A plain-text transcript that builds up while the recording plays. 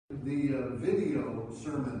the video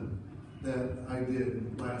sermon that I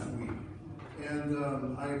did last week.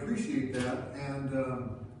 And I appreciate that. And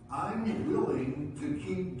I'm willing to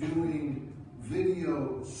keep doing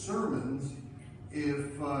video sermons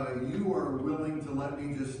if you are willing to let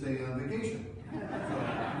me just stay on vacation. So,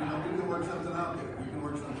 we can work something out there.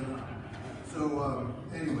 So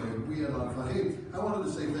anyway, we had a lot of fun. Hey, I wanted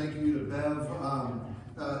to say thank you to Bev.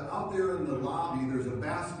 Out there in the lobby, there's a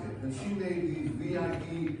basket, and she made these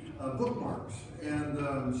VIP bookmarks.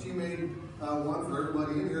 And she made one for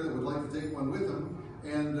everybody in here that would like to take one with them.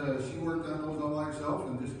 And she worked on those all by herself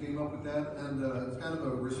and just came up with that. And it's kind of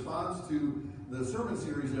a response to the sermon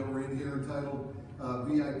series that we're in here entitled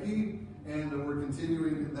VIP. And we're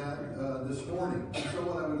continuing that this morning. And so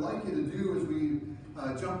what I would like you to do as we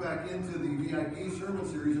jump back into the VIP sermon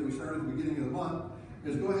series that we started at the beginning of the month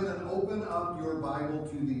is go ahead and open up your Bible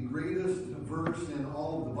to the greatest verse in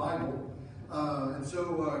all of the Bible. And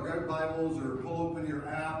so grab Bibles or pull open your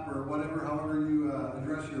app or whatever, however you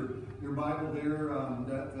address your Bible there,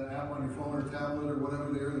 that app on your phone or tablet or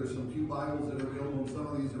whatever there. There's some few Bibles that are available, some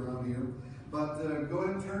of these around here. But go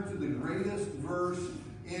ahead and turn to the greatest verse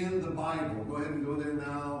in the Bible. Go ahead and go there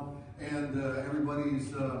now. And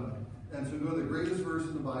everybody's... And so go to the greatest verse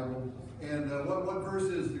in the Bible. And what verse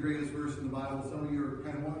is the greatest verse in the Bible? Some of you are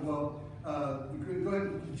kind of wondering, well, go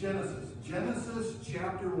ahead, Genesis. Genesis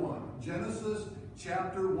chapter 1. Genesis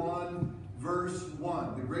chapter 1, verse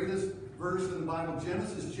 1. The greatest verse in the Bible,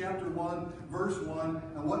 Genesis chapter 1, verse 1.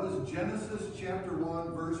 And what does Genesis chapter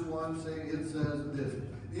 1, verse 1 say? It says this.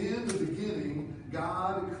 In the beginning,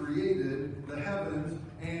 God created the heavens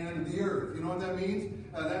and the earth. You know what that means?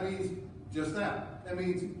 That means just that. That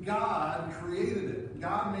means God created it.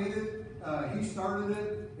 God made it. He started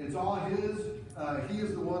it. It's all His. He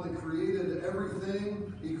is the one that created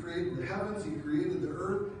everything. He created the heavens. He created the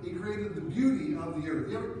earth. He created the beauty of the earth.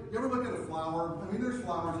 You ever look at a flower? I mean, there's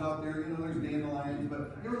flowers out there. You know, there's dandelions.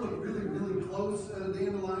 But you ever look really, really close at a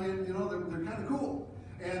dandelion? You know, they're kind of cool.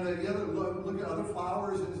 And you ever look at other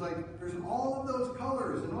flowers, and it's like there's all of those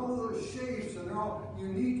colors and all of those shapes, and they're all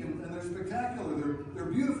unique and they're spectacular. They're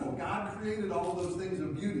beautiful. God created all of those things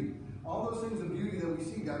of beauty. All those things of beauty that we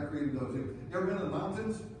see, God created those. You ever been to the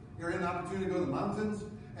mountains? You ever had an opportunity to go to the mountains?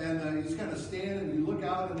 And you just kind of stand and you look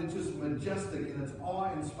out, and it's just majestic and it's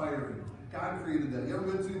awe-inspiring. God created that. You ever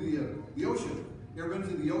been to the ocean? You ever been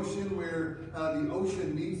to the ocean where the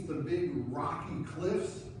ocean meets the big rocky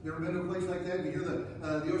cliffs? You ever been to a place like that? You hear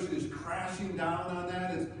the ocean is crashing down on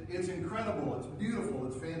that. It's incredible. It's beautiful.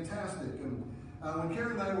 It's fantastic. And when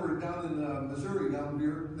Karen and I were down in Missouri, down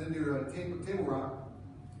near Table Rock,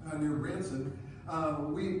 near Branson,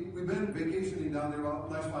 we've been vacationing down there about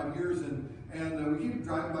the last 5 years, and we keep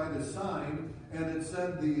driving by this sign, and it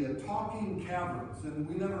said the Talking Caverns, and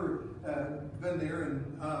we never been there,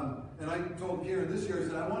 and I told Karen this year, I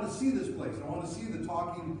said, I want to see this place. I want to see the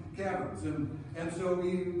Talking Caverns. And so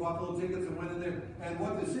we bought the little tickets and went in there. And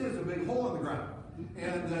what this is, a big hole in the ground.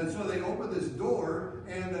 And so they opened this door,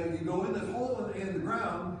 and you go in this hole in the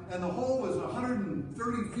ground, and the hole was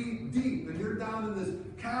 130 feet deep. And you're down in this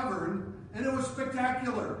cavern, and it was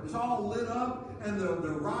spectacular. It was all lit up, and the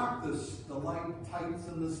rock, the stalactites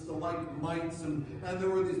and the stalagmites, and there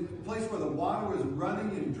were these places where the water was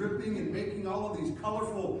running and dripping and making all of these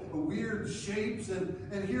colorful, weird shapes.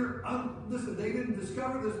 And here, listen, they didn't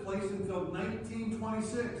discover this place until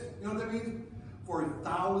 1926. You know what that means? For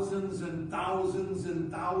thousands and thousands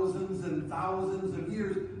and thousands and thousands of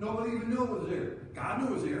years, nobody even knew it was there. God knew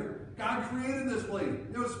it was there. God created this place.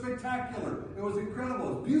 It was spectacular. It was incredible.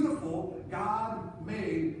 It was beautiful. God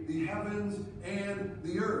made the heavens and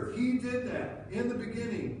the earth. He did that. In the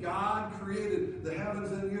beginning, God created the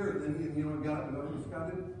heavens and the earth. And you know what God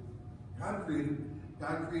did?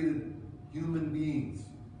 God created human beings.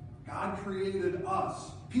 God created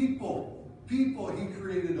us. People, He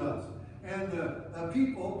created us. And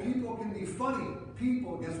people can be funny.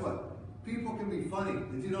 People, guess what? People can be funny.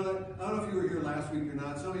 Did you know that? I don't know if you were here last week or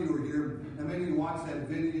not. Some of you were here, and maybe you watched that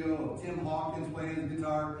video of Tim Hawkins playing his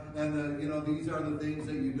guitar, and these are the things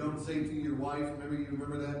that you don't say to your wife. Maybe you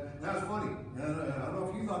remember that. That was funny. I don't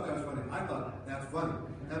know if you thought that was funny. I thought that's funny.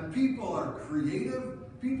 And people are creative.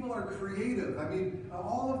 People are creative. I mean,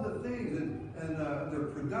 all of the things, and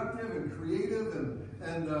they're productive and creative.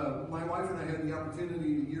 And my wife and I had the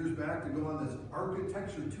opportunity years back to go on this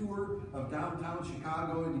architecture tour of downtown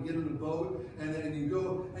Chicago, and you get in a boat, and then you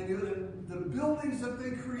go, and the buildings that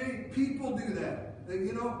they create, people do that.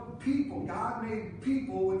 People. God made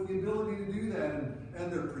people with the ability to do that,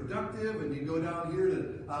 and they're productive. And you go down here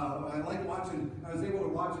to, I was able to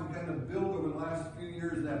watch them kind of build over the last few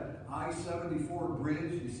years that I-74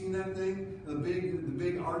 bridge. You seen that thing? The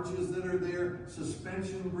big arches that are there,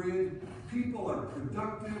 suspension bridge. People are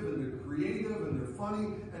productive and they're creative and they're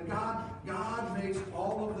funny. And God makes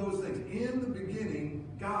all of those things. In the beginning,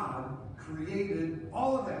 God created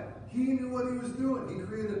all of that. He knew what he was doing. He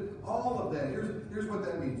created all of that. Here's what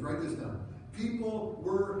that means. Write this down. People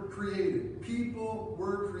were created. People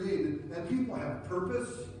were created. And people have purpose.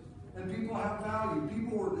 And people have value.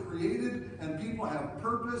 People were created, and people have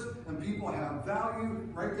purpose, and people have value.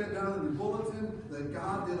 Write that down in your bulletin, that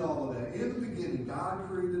God did all of that. In the beginning, God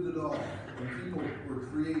created it all. And people were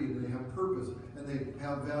created, and they have purpose, and they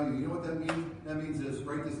have value. You know what that means? That means this.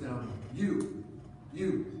 Write this down. You.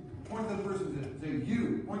 Point to the person and say,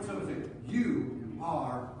 you. Point to someone and say, you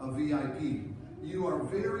are a VIP. You are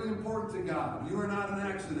very important to God. You are not an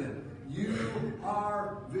accident. You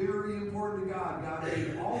are very important to God. God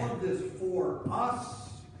made all of this for us.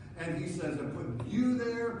 And he says, I'm putting you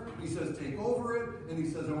there. He says, take over it. And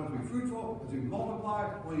he says, I want to be fruitful, to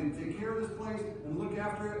multiply. I want you to take care of this place and look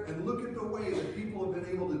after it. And look at the way that people have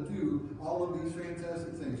been able to do all of these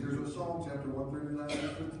fantastic things. Here's what Psalm chapter 139,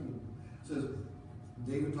 verse 15 says.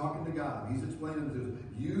 David talking to God. He's explaining to us,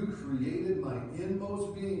 you created my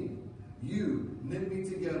inmost being. You knit me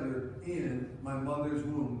together in my mother's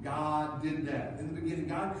womb. God did that. In the beginning,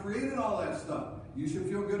 God created all that stuff. You should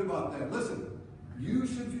feel good about that. Listen, you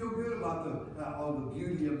should feel good about all the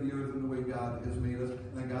beauty of the earth and the way God has made us.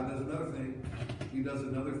 And God does another thing. He does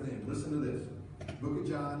another thing. Listen to this. Book of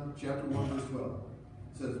John, chapter 1, verse 12.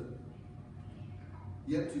 It says,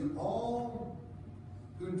 yet to all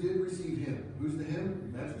who did receive him. Who's the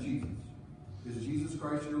him? That's Jesus. Is Jesus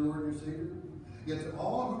Christ your Lord and your Savior? Yet to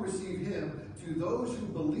all who receive him, to those who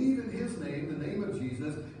believe in his name, the name of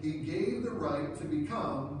Jesus, he gave the right to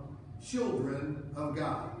become children of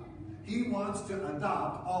God. He wants to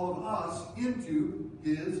adopt all of us into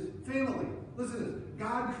his family. Listen to this.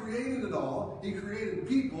 God created it all. He created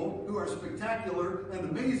people who are spectacular and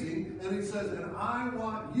amazing. And he says, and I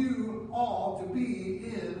want you all to be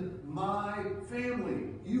in my family.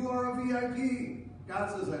 You are a VIP. God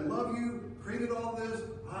says, I love you, created all this.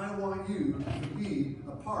 I want you to be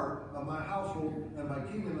a part of my household and my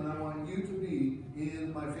kingdom, and I want you to be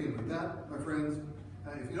in my family. That, my friends,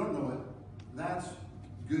 if you don't know it, that's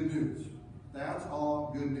good news. That's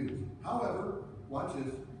all good news. However, watch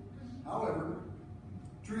this. However,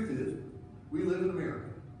 truth is, we live in America.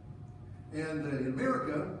 And in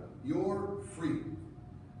America, you're free.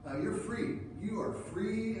 You're free. You are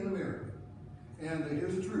free in America. And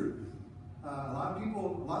here's the truth. A lot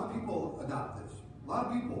of people adopt this. A lot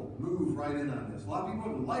of people move right in on this. A lot of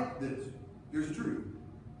people like this. Here's the truth.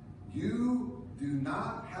 You do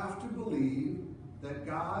not have to believe that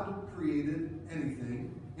God created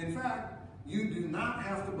anything. In fact, you do not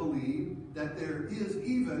have to believe that there is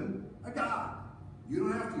even a God. You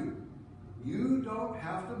don't have to. You don't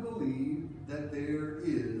have to believe that there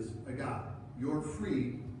is a God. You're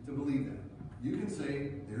free to believe that. You can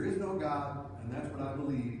say, there is no God, and that's what I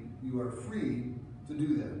believe. You are free to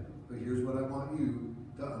do that. But here's what I want you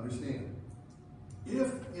to understand. If,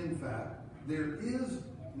 in fact, there is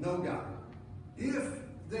no God, if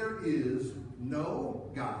there is no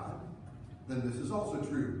God, then this is also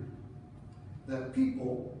true. That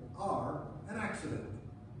people are an accident.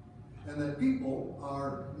 And that people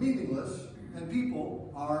are meaningless, and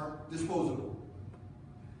people are disposable.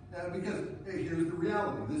 Because hey, here's the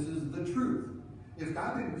reality. This is the truth. If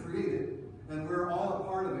God didn't create it, and we're all a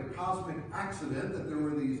part of a cosmic accident, that there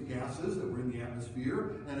were these gases that were in the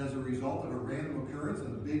atmosphere, and as a result of a random occurrence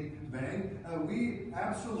and a big bang, we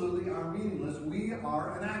absolutely are meaningless. We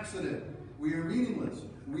are an accident. We are meaningless.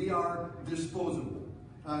 We are disposable.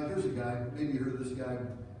 Here's a guy. Maybe you heard of this guy.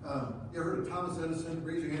 You ever heard of Thomas Edison?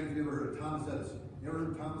 Raise your hand if you ever heard of Thomas Edison. You ever heard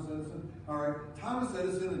of Thomas Edison? All right. Thomas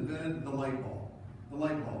Edison invented the light bulb. The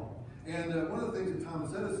light bulb. And one of the things that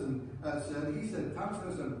Thomas Edison said, he said, Thomas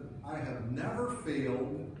Edison, I have never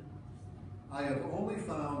failed. I have only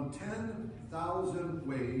found 10,000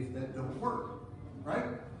 ways that don't work. Right?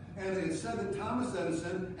 And it said that Thomas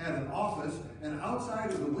Edison had an office, and outside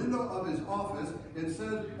of the window of his office, it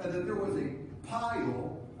said that there was a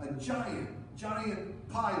pile, a giant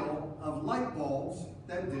pile of light bulbs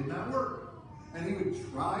that did not work. And he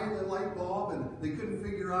would try the light bulb, and they couldn't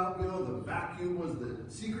figure out, the vacuum was the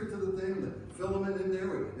secret to the thing. The filament in there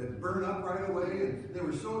would burn up right away. And they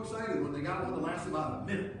were so excited when they got one that lasted about a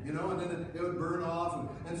minute, and then it would burn off.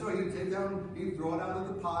 And so he'd take down, he'd throw it out of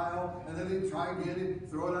the pile, and then he'd try again, he'd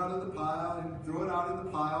throw it out of the pile, and throw it out of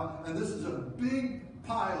the pile. And this is a big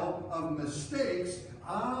pile of mistakes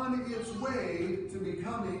on its way to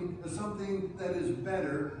becoming something that is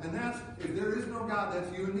better. And that's, if there is no God,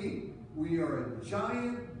 that's you and me. We are a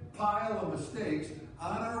giant pile of mistakes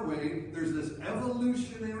on our way. There's this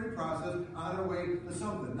evolutionary process on our way to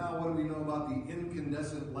something. Now, what do we know about the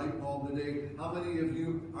incandescent light bulb today? How many of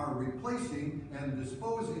you are replacing and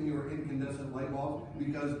disposing your incandescent light bulbs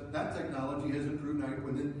because that technology has improved now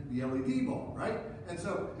within the LED bulb, right? And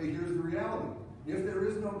so, hey, here's the reality. If there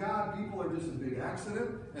is no God, people are just a big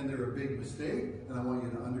accident and they're a big mistake. And I want you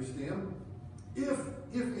to understand, if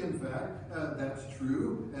in fact that's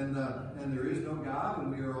true, and there is no God, and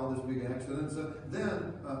we are all this big accidents,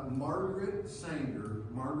 then Margaret Sanger,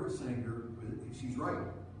 she's right.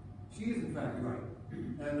 She is in fact right.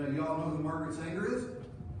 And you all know who Margaret Sanger is?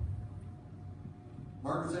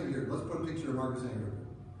 Margaret Sanger. Let's put a picture of Margaret Sanger.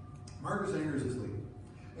 Margaret Sanger is this lady,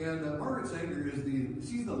 and Margaret Sanger is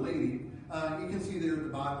she's the lady. You can see there at the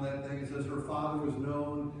bottom of that thing, it says her father was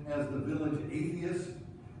known as the village atheist.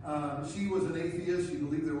 She was an atheist. She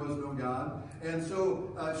believed there was no God. And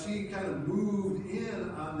so she kind of moved in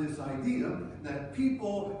on this idea that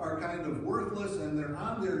people are kind of worthless and they're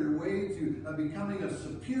on their way to becoming a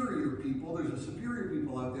superior people. There's a superior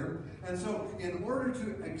people out there. And so in order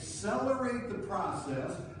to accelerate the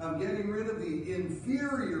process of getting rid of the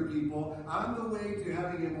inferior people on the way to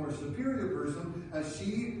having a more superior person,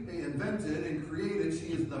 she invented and created, she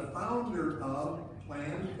is the founder of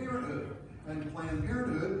Planned Parenthood. And Planned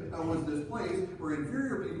Parenthood was this place where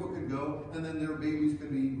inferior people could go and then their babies could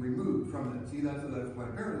be removed from them. See, that's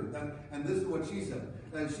Planned Parenthood. And this is what she said.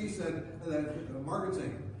 She said that Margaret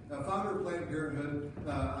Sanger, founder of Planned Parenthood,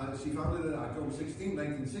 she founded it October 16,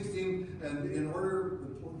 1916, and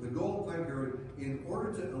the goal of Planned Parenthood, in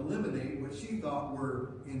order to eliminate what she thought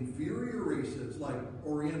were inferior races like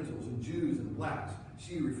Orientals and Jews and blacks,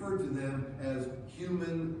 she referred to them as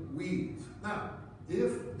human weeds. Now,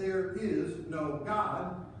 if there is no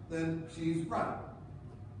God, then she's right,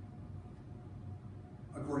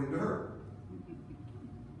 according to her.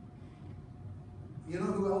 You know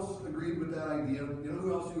who else agreed with that idea? You know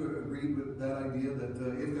who else who agreed with that idea that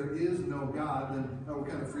if there is no God, then we're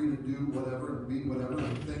kind of free to do whatever and be whatever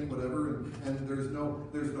and think whatever, and there's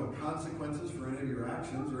no consequences for any of your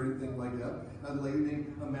actions or anything like that. A lady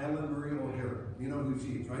named Madalyn Murray O'Hara. You know who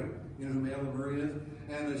she is, right? You know who Madalyn Murray is?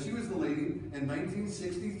 And she was the lady in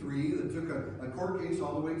 1963 that took a court case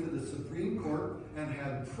all the way to the Supreme Court and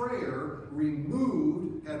had prayer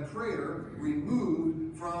removed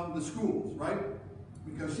from the schools, right?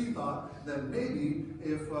 Because she thought that maybe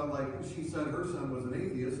if, like she said, her son was an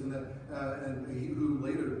atheist, and that who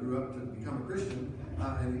later grew up to become a Christian,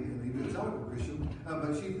 and he didn't tell him a Christian,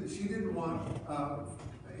 but she didn't want.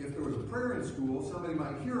 If there was a prayer in school, somebody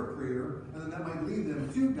might hear a prayer, and then that might lead them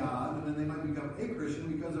to God, and then they might become a Christian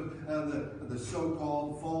because of the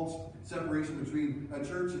so-called false separation between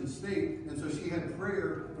church and state. And so she had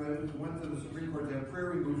prayer, went to the Supreme Court to have prayer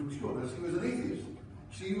removed from school. Now, she was an atheist.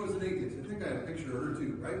 She was an atheist. I think I had a picture of her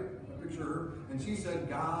too, right? A picture of her. And she said,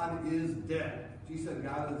 God is dead. She said,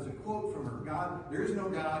 God, is a quote from her. God, there is no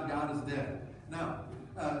God. God is dead. Now,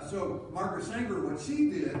 so Margaret Sanger, what she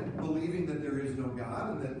did, believing that there is no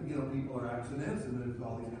God and that people are accidents and there's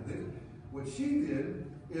all these kind of things, what she did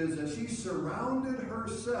is that she surrounded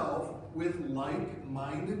herself with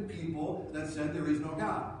like-minded people that said there is no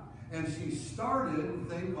God, and she started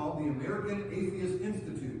a thing called the American Atheist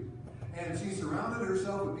Institute. And she surrounded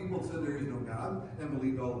herself with people who said there is no God and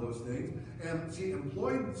believed all of those things. And she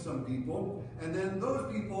employed some people. And then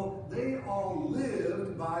those people, they all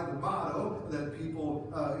lived by the motto that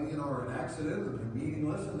people, are an accident and they're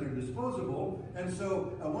meaningless and they're disposable. And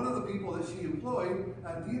so one of the people that she employed,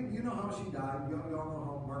 do you know how she died? You all know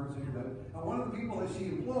how Margaret Sanger died? One of the people that she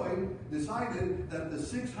employed decided that the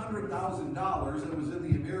 $600,000 that was in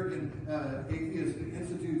the American Atheist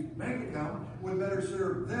Institute's bank account would better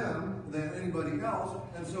serve them than anybody else.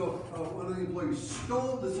 And so one of the employees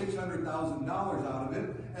stole the $600,000 out of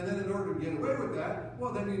it. And then in order to get away with that,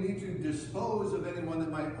 well, then you need to dispose of anyone that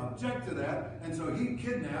might object to that. And so he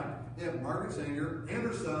kidnapped Margaret Sanger and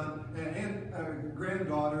her son and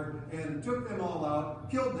granddaughter and took them all out,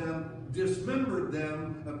 killed them, dismembered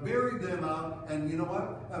them, buried them out. And you know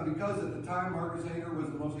what? Because at the time Margaret Sanger was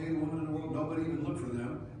the most hated woman in the world, nobody even looked for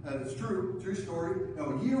them. It's true story.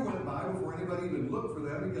 Now, a year went by before anybody even looked for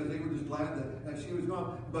them because they were just glad that she was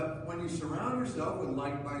gone. But when you surround yourself with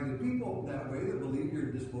like-minded people that way, that believe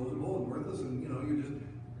you're disposable and worthless, and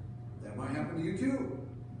that might happen to you too.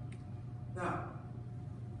 Now,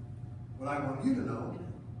 what I want you to know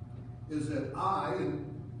is that I'm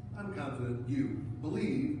confident you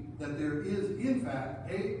believe that there is, in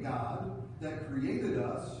fact, a God that created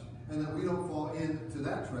us, and that we don't fall into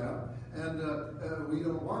that trap. And we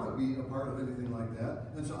don't want to be a part of anything like that.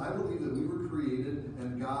 And so I believe that we were created,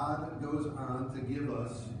 and God goes on to give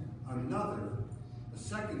us a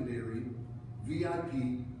secondary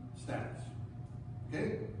VIP status.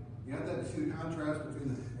 Okay? You have to see the contrast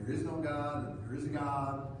between there is no God and there is a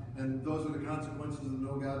God, and those are the consequences of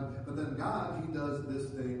no God. But then God, he does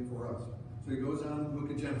this thing for us. So he goes on in the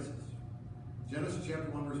book of Genesis. Genesis chapter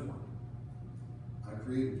 1, verse 1. I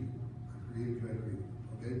created you. I created you. I created you.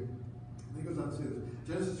 Okay? And he goes on to say this.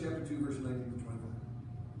 Genesis chapter 2, verse 19 to 25.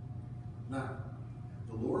 Now,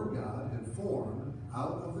 the Lord God had formed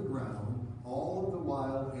out of the ground all of the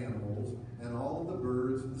wild animals and all of the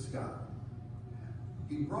birds of the sky.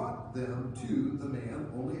 He brought them to the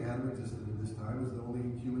man. Only Adam existed at this time, as the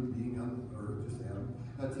only human being on the earth, just Adam,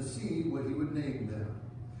 to see what he would name them.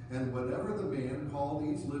 And whatever the man called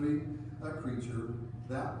each living creature,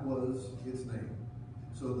 that was its name.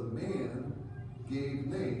 So the man gave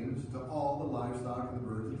names to all the livestock and the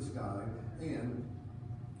birds of the sky, and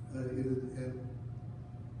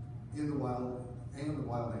in the wild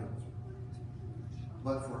animals.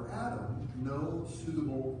 But for Adam, no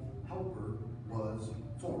suitable helper was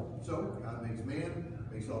formed. So God makes man,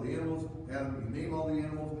 makes all the animals. Adam, you name all the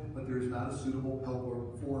animals, but there is not a suitable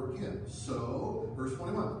helper for him. So, verse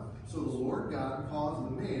 21. So the Lord God caused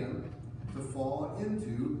the man to fall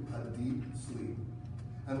into a deep sleep.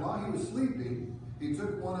 And while he was sleeping, he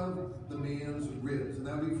took one of the man's ribs, and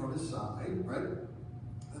that would be from his side, right?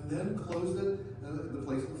 And then closed it, the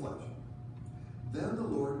place of the flesh. Then the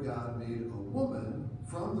Lord God made a woman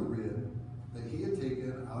from the rib that he had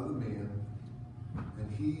taken out of the man,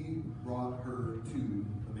 and he brought her to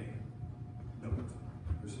the man. Note,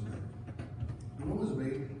 there's some things. The woman was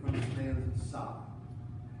made from this man's side.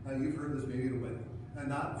 Now you've heard this maybe at a wedding. And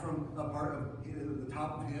not from a part of the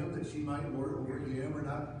top of him that she might lord over him, or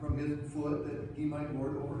not from his foot that he might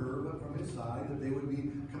lord over her, but from his side, that they would be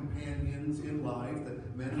companions in life,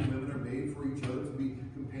 that men and women are made for each other to be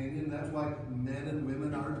companions. That's why men and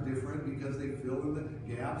women are different, because they fill in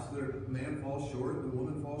the gaps. The man falls short, the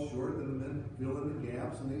woman falls short, then the men fill in the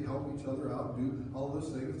gaps, and they help each other out, do all those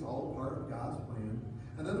things. It's all a part of God's plan.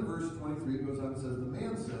 And then in verse 23 it goes on and says, the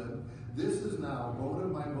man said, this is now bone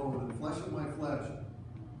of my bone and flesh of my flesh.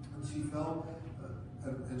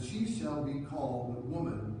 And she shall be called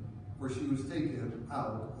woman, for she was taken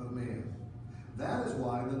out of man. That is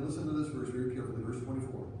why, then listen to this verse very carefully, verse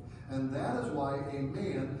 24. And that is why a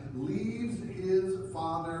man leaves his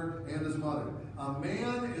father and his mother. A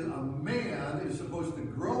man is supposed to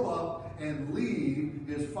grow up and leave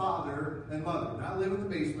his father and mother. Not live in the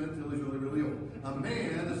basement until he's really, really old. A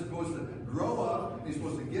man is supposed to grow up, he's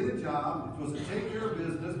supposed to get a job, he's supposed to take care of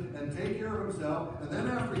business and take care of himself, and then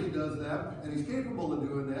after he does that, and he's capable of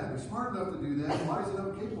doing that, he's smart enough to do that, wise enough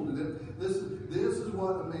and capable to do that, this is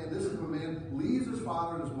what a man leaves his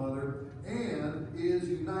father and his mother and is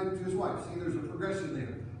united to his wife. See, there's a progression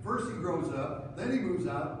there. First he grows up, then he moves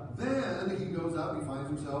out, then he goes out and he finds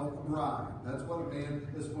himself a bride. That's what a man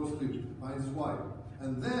is supposed to do, finds his wife.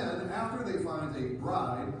 And then, after they find a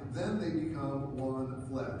bride, then they become one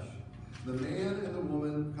flesh. The man and the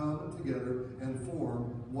woman come together and form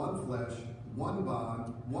one flesh, one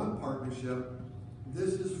bond, one partnership.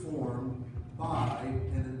 This is formed by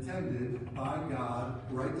and intended by God.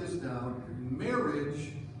 Write this down.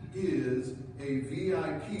 Marriage is a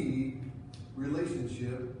VIP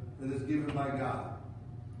relationship that is given by God.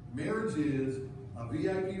 Marriage is a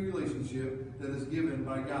VIP relationship that is given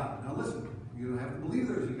by God. Now listen, you don't have to believe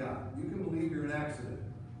there's a God. You can believe you're an accident.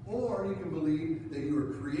 Or you can believe that you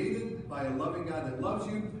were created by a loving God that loves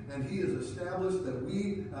you, and he has established that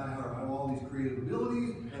we have all these creative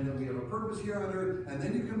abilities, and that we have a purpose here on earth. And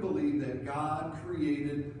then you can believe that God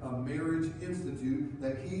created a marriage institute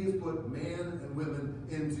that he has put man and women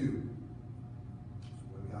into. That's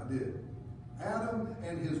what God did. Adam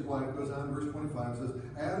and his wife, goes on, verse 25, says,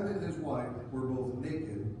 Adam and his wife were both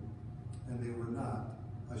naked, and they were not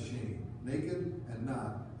ashamed. Naked and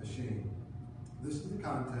not ashamed. This is the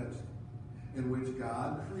context in which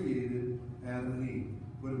God created Adam and Eve.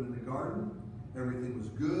 Put them in the garden, everything was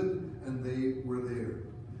good, and they were there.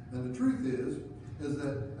 And the truth is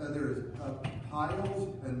that there is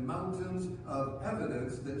piles and mountains of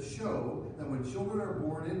evidence that show that when children are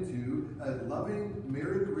born into a loving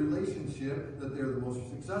married relationship, that they're the most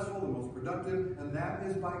successful, the most productive, and that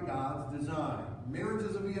is by God's design. Marriage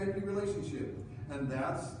is a VIP relationship. And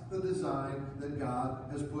that's the design that God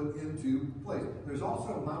has put into place. There's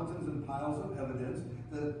also mountains and piles of evidence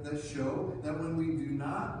that show that when we do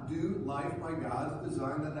not do life by God's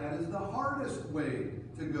design, that is the hardest way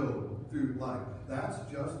to go through life. That's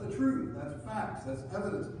just the truth. That's facts. That's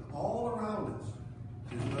evidence all around us.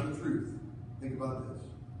 Here's another truth. Think about this.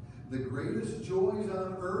 The greatest joys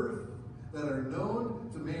on earth that are known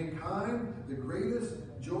to mankind, the greatest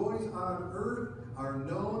joys on earth are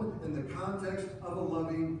known in the context of a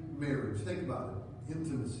loving marriage. Think about it.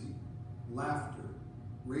 Intimacy, laughter,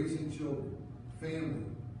 raising children, family,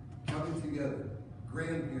 coming together,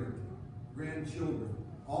 grandparenting, grandchildren.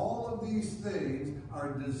 All of these things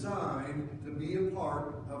are designed to be a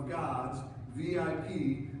part of God's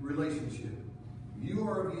VIP relationship. You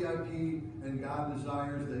are a VIP, and God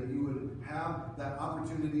desires that you would have that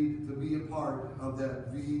opportunity to be a part of that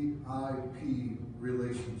VIP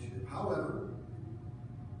relationship. However,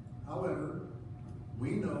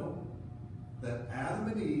 we know that Adam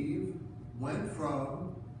and Eve went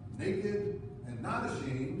from naked and not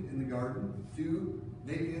ashamed in the garden to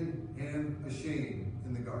naked and ashamed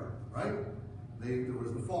in the garden, right? There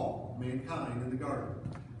was the fall, mankind in the garden.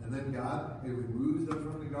 And then God removes them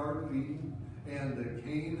from the Garden of Eden. And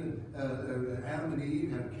Adam and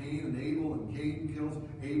Eve have Cain and Abel, and Cain kills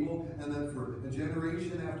Abel. And then for a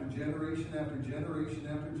generation after generation after generation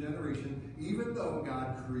after generation, even though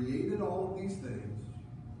God created all of these things,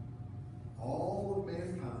 all of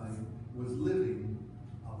mankind was living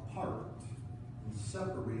apart and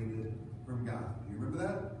separated from God. Do you remember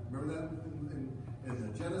that? Remember that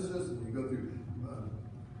in Genesis? And you go through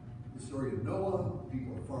the story of Noah.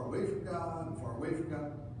 People are far away from God, far away from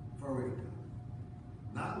God, far away from God.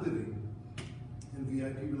 Not living in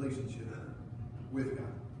VIP relationship with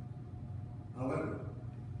God. However,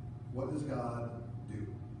 what does God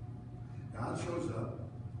do? God shows up.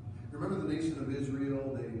 Remember the nation of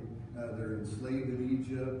Israel? They're enslaved in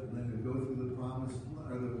Egypt, and then they go through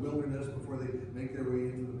the wilderness before they make their way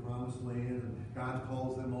into the promised land. And God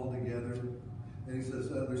calls them all together, and He says,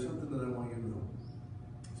 "There's something that I want you to know.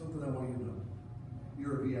 Something I want you to know.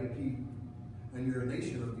 You're a VIP, and you're a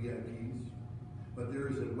nation of VIPs." But there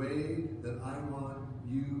is a way that I want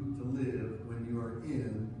you to live when you are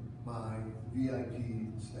in my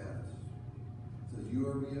VIP status. It says, you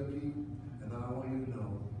are VIP, and I want you to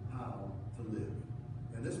know how to live.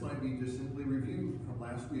 And this might be just simply review from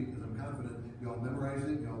last week, because I'm confident you all memorized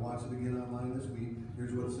it, you all watch it again online this week.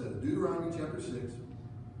 Here's what it says. Deuteronomy chapter 6,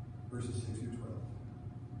 verses 6 through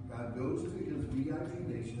 12. God goes to His VIP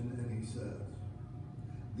nation, and He says,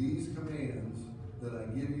 these commands that I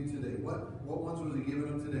give you today. What ones was He giving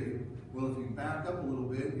them today? Well, if you back up a little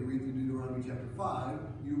bit, you read through Deuteronomy chapter 5,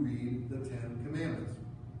 you read the 10 commandments.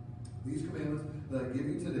 These commandments that I give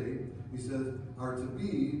you today, He says, are to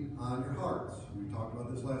be on your hearts. We talked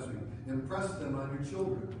about this last week. Impress them on your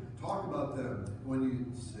children. Talk about them when you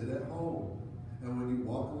sit at home, and when you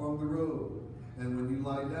walk along the road, and when you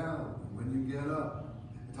lie down, and when you get up.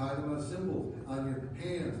 Tie them as symbols on your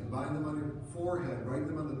hands, bind them on your forehead, write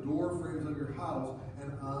them on the door frames of your house and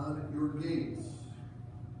on your gates.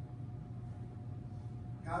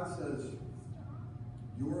 God says,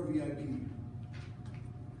 you're a VIP.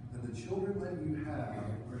 And the children that you have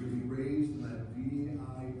are to be raised in that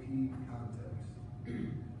VIP context.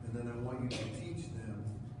 And then I want you to teach them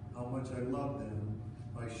how much I love them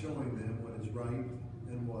by showing them what is right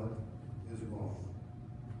and what is wrong.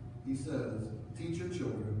 He says, teach your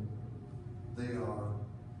children they are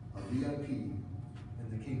a VIP in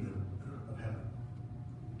the kingdom of heaven.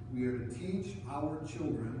 We are to teach our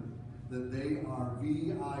children that they are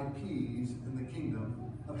VIPs in the kingdom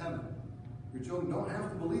of heaven. Your children don't have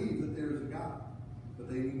to believe that there is a God, but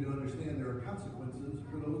they need to understand there are consequences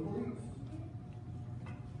for those beliefs.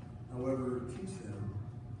 However, teach them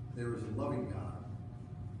there is a loving God.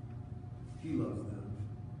 He loves them.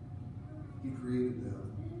 He created them.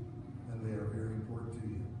 They are very important to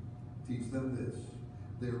you. Teach them this.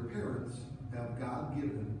 Their parents have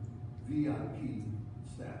God-given VIP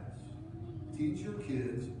status. Teach your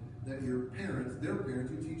kids that their parents,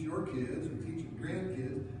 you teach your kids, or teach your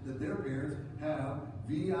grandkids, that their parents have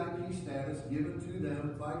VIP status given to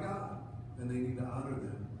them by God. And they need to honor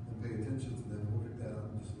them and pay attention to them. We'll pick that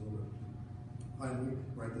up in just a little bit. Finally,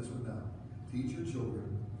 write this one down. Teach your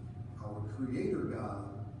children our Creator God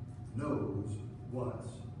knows what's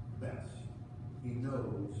best. He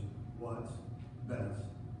knows what's best.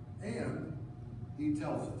 And He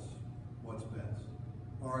tells us what's best.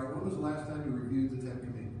 All right, when was the last time you reviewed the 10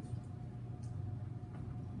 commandments?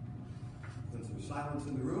 Since there's silence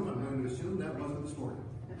in the room, I'm going to assume that wasn't the story.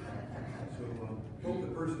 So poke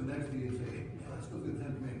the person next to you and say, hey, let's go through the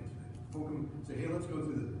 10 commandments. Poke them, say, hey, let's go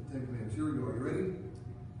through the 10 commandments. Here we go. Are you ready?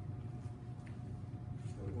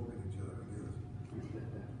 Still poking each other.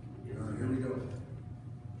 All right, here we go.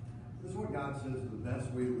 This is what God says is the best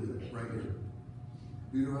way to live, right here.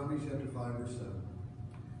 Deuteronomy chapter 5, verse 7.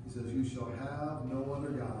 He says, you shall have no other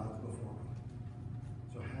gods before me.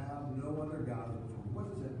 shall have no other gods before me. What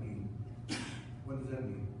does that mean? What does that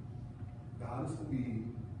mean? God is to be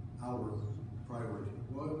our priority.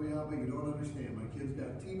 Well, yeah, but you don't understand. My kid's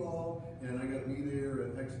got T-ball, and I got to be there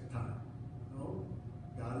at X time. No,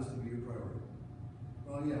 God is to be your priority.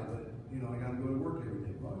 Well, yeah, but, I got to go to work every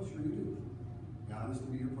day. Well, sure you do. God is to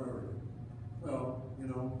be your priority. Well, I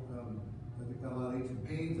think got a lot of aches and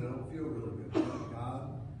pains. I don't feel really good. But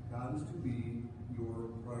God is to be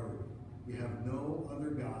your priority. You have no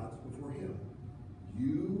other gods before Him.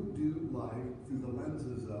 You do life through the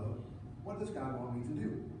lenses of, what does God want me to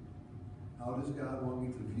do? How does God want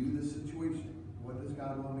me to view this situation? What does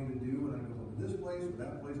God want me to do when I go to this place or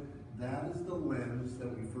that place? That is the lens that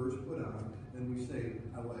we first put on, and we say,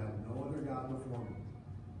 I will have no other God before me.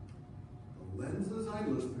 The lenses I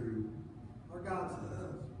look through are God's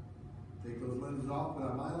lenses. Take those lenses off, put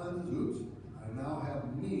on my lenses, oops, I now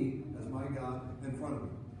have me as my God in front of me.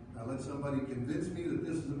 Now let somebody convince me that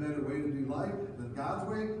this is a better way to do life than God's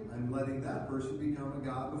way. I'm letting that person become a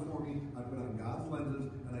God before me. I put on God's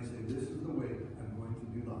lenses, and I say, this is the way I'm going to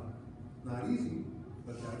do life. Not easy,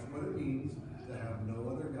 but that's what it means to have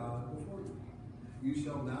no other God before you. You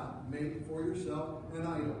shall not make for yourself an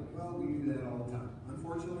idol. Well, we do that all the time.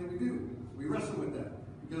 Unfortunately, we do. We wrestle with that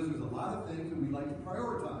because there's a lot of things that we like to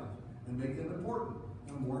prioritize and make them important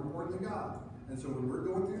and more important than God. And so when we're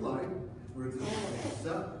going through life, where it's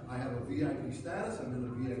I have a VIP status, I'm in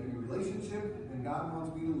a VIP relationship, and God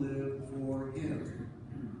wants me to live for Him.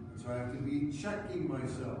 So I have to be checking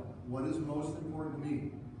myself. What is most important to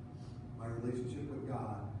me? My relationship with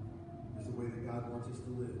God is the way that God wants us to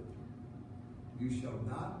live. You shall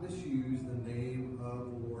not misuse the name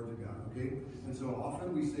of the Lord your God. Okay? And so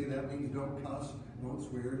often we say that means don't cuss, don't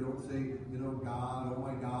swear, don't say, God, oh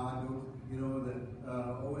my God, don't,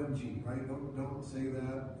 OMG, right? Don't say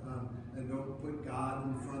that. And don't put God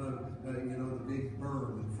in front of, the big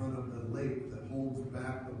berm, in front of the lake that holds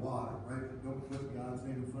back the water, right? Don't put God's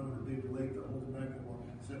name in front of a big lake that holds back the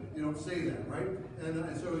water. So you don't say that, right?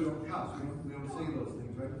 And so we don't cuss. We don't say those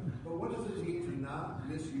things, right? But what does it mean to not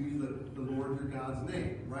misuse the Lord your God's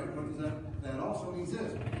name, right? What does that? That also means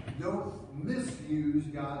this. Don't misuse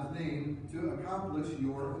God's name to accomplish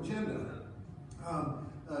your agenda.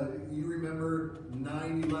 You remember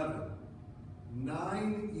 9/11.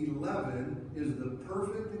 9/11 is the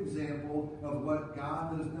perfect example of what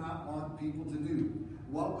God does not want people to do.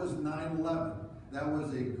 What was 9/11? That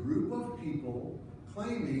was a group of people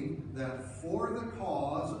claiming that for the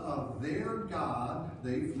cause of their God,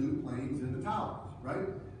 they flew planes into towers, right?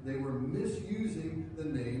 They were misusing the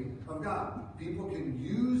name of God. People can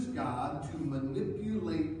use God to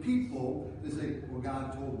manipulate people to say, well,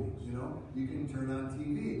 God told me. You can turn on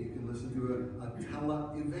TV and you can listen to a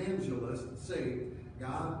televangelist say,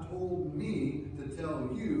 God told me to tell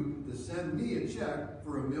you to send me a check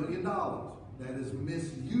for $1 million. That is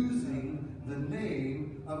misusing the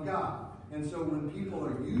name of God. And so when people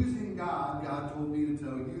are using God told me to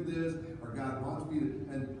tell you this, or God wants me to,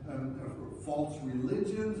 and false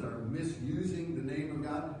religions are misusing the name of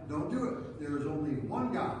God, don't do it. There is only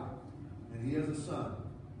one God, and He has a Son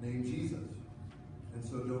named Jesus. And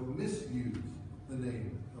so don't misuse the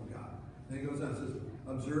name of God. And He goes on and says,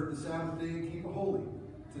 observe the Sabbath day and keep it holy.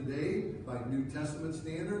 Today, by New Testament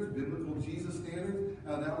standards, biblical Jesus standards,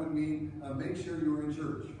 that would mean make sure you're in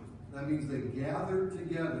church. That means they gathered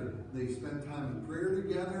together. They spent time in prayer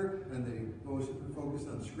together, and they focused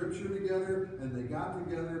on Scripture together, and they got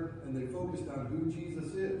together, and they focused on who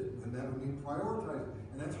Jesus is. And that would mean prioritize.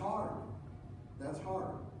 And that's hard. That's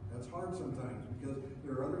hard. That's hard sometimes because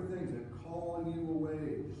there are other things that call you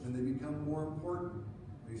away, and they become more important.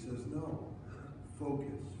 He says, no.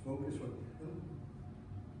 Focus. Focus.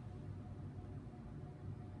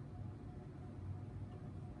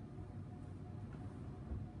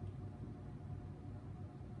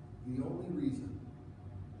 The only reason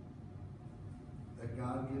that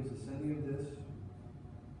God gives us any of this is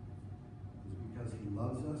because He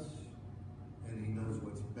loves us and He knows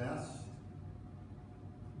what's best.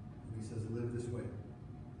 And He says, live this way.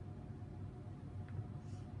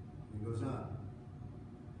 And He goes on.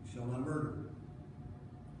 You shall not murder.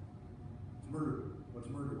 It's murder. What's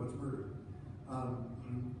murder? What's murder? I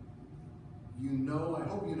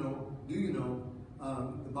hope you know, do you know,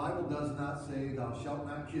 the Bible does not say, thou shalt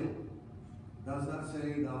not kill. It does not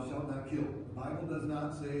say, thou shalt not kill. The Bible does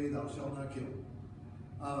not say, thou shalt not kill.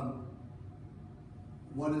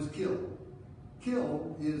 What is kill?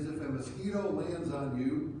 Kill is if a mosquito lands on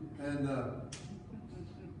you and,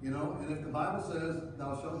 and if the Bible says,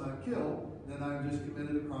 thou shalt not kill, then I've just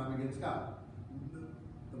committed a crime against God.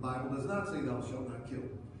 The Bible does not say, thou shalt not kill.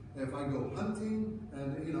 If I go hunting,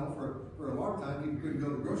 and for a long time you couldn't go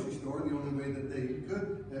to the grocery store. The only way that they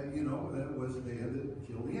could, was they had to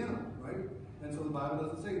kill the animal, right? And so the Bible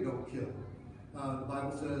doesn't say don't kill. The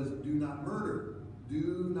Bible says do not murder.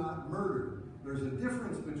 Do not murder. There's a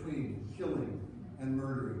difference between killing and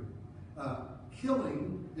murdering.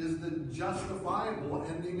 Killing is the justifiable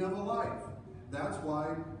ending of a life. That's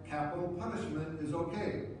why capital punishment is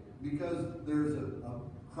okay, because there's a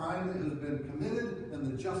crime that has been committed, and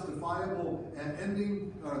the justifiable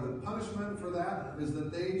ending, or the punishment for that, is that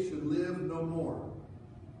they should live no more.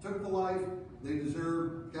 Took the life, they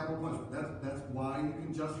deserve capital punishment. That's why you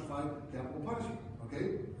can justify capital punishment.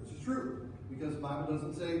 Okay? This is true. Because the Bible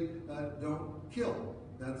doesn't say don't kill.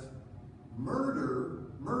 That's murder.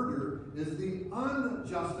 Murder is the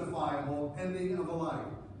unjustifiable ending of a life.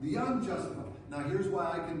 The unjustifiable. Now here's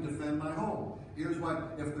why I can defend my home. Here's why,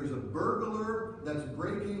 if there's a burglar that's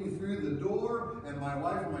breaking through the door and my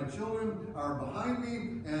wife and my children are behind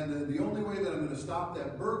me, and the only way that I'm going to stop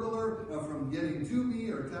that burglar from getting to me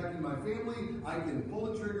or attacking my family, I can pull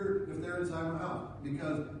the trigger if they're inside my house,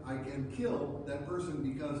 because I can kill that person,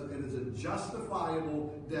 because it is a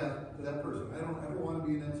justifiable death to that person. I don't ever want to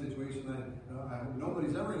be in that situation. I hope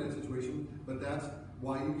nobody's ever in that situation, but that's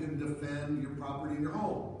why you can defend your property and your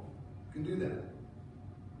home. You can do that.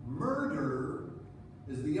 Murder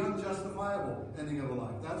is the unjustifiable ending of a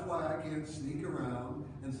life. That's why I can't sneak around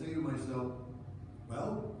and say to myself,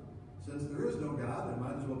 well, since there is no God, I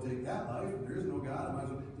might as well take that life. If there is no God, I might as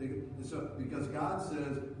well take it. And so, because God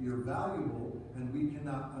says you're valuable, and we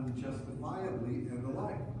cannot unjustifiably end a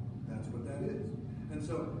life. That's what that is. And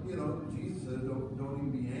so, Jesus says, don't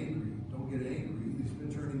even be angry. Don't get angry. He's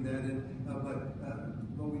been turning that in.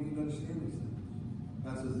 But we need to understand these things.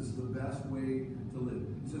 God says this is the best way to live.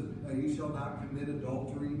 He says, you shall not commit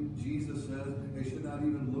adultery. Jesus says they should not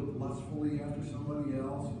even look lustfully after somebody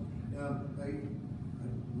else.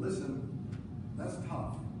 Listen, that's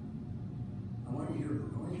tough. I want you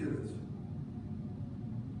to hear this.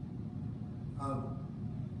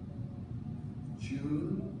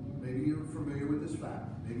 June, maybe you're familiar with this fact.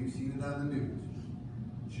 Maybe you've seen it on the news.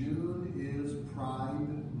 June is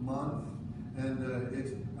Pride Month, and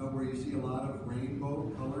it's where you see a lot of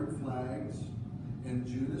rainbow-colored flags. And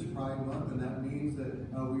June is Pride Month, and that means that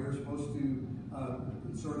we are supposed to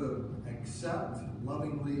sort of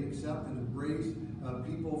lovingly accept and embrace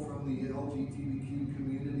people from the LGBTQ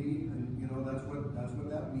community, and that's what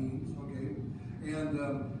that means. Okay,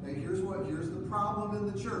 and here's the problem in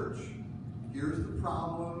the church. Here's the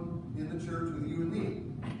problem in the church with you and me,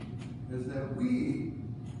 is that we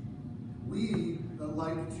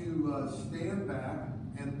like to stand back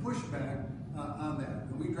and push back on that.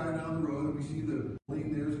 And we drive down the road and we see the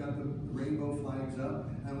lane there's got the rainbow flags up,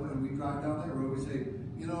 and when we drive down that road, we say,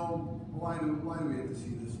 why do we have to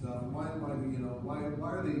see this stuff? Why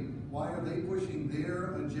are they pushing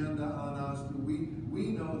their agenda on us? We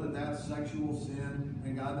know that that's sexual sin,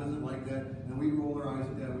 and God doesn't like that, and we roll our eyes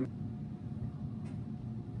at that.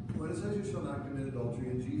 When it says you shall not commit adultery,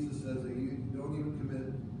 and Jesus says that you don't even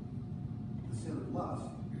commit the sin of lust,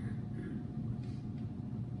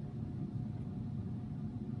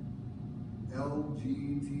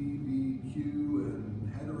 LGBTQ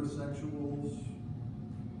and heterosexuals,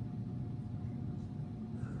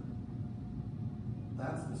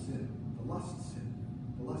 that's the sin, the lust sin,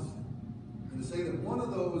 And to say that one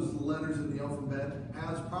of those letters in the alphabet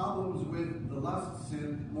has problems with the lust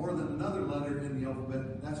sin more than another letter in the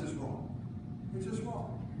alphabet, that's just wrong. It's just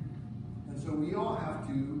wrong. And so we all have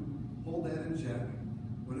to hold that in check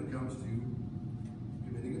when it comes to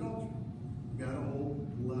committing adultery. We've got to hold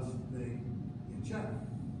the lust thing in check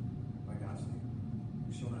by God's name.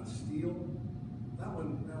 You shall not steal. That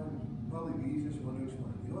one probably the easiest one to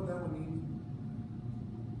explain. You know what that one means?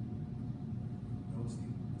 Don't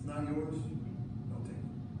steal. It's not yours. Don't take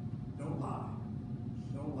it. Don't lie.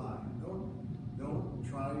 Don't lie. Don't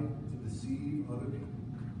try to deceive other people.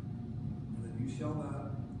 And then you shall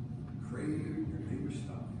not crave your neighbor's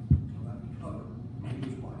stuff. Shall not covet your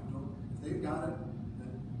neighbor's wife. If they've got it,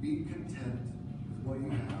 then be content with what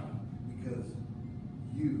you have, because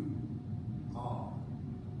you are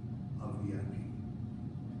a VIP.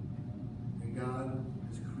 And God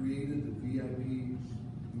has created the VIP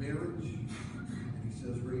marriage, and He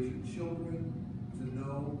says raise your children to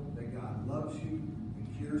know that God loves you and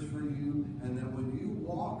cares for you, and that when you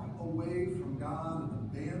walk away from God and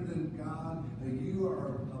abandon God, that you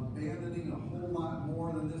are abandoning a whole lot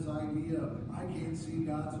more than this idea of, I can't see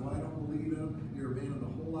God, so I don't believe Him. You're abandoning a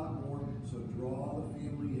whole lot more. So draw the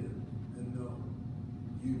family in and know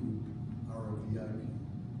you are a VIP.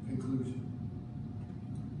 Conclusion.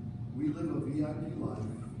 We live a VIP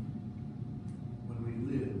life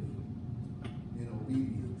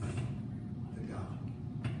obedience to God.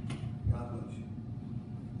 God loves you.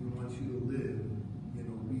 He wants you to live in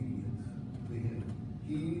obedience to Him.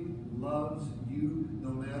 He loves you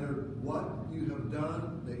no matter what you have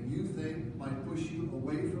done that you think might push you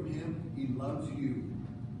away from Him. He loves you.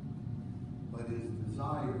 But His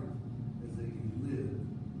desire is that you live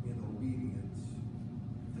in obedience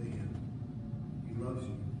to Him. He loves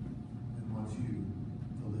you and wants you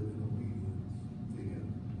to live in obedience to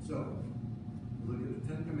Him. So, look at the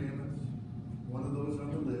Ten Commandments. One of those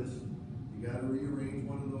on the list. You got to rearrange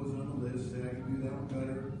one of those on the list. Say, I can do that one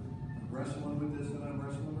better. I'm wrestling with this and I'm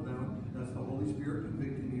wrestling with that one. That's the Holy Spirit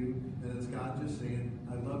convicting you. And it's God just saying,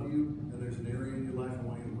 I love you, and there's an area in your life I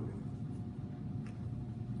want you to work on.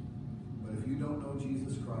 But if you don't know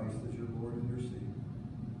Jesus Christ as your Lord and your Savior,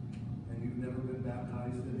 and you've never been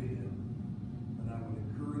baptized into Him, then I would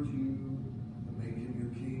encourage you to make Him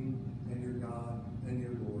your King and your God and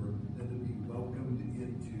your Lord, and to be welcomed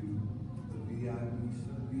into the VIP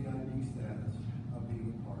status of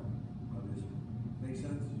being a part of His group. Make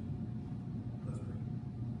sense? Let's pray.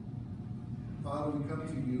 Father, we come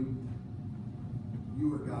to you.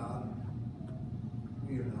 You are God.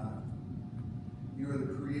 We are not. You are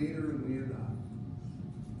the Creator, and we are not.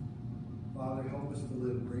 Father, help us to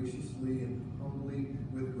live graciously and humbly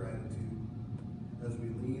with gratitude as we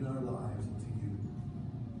lean our lives into you.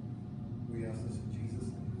 We ask this in Jesus'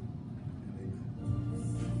 name.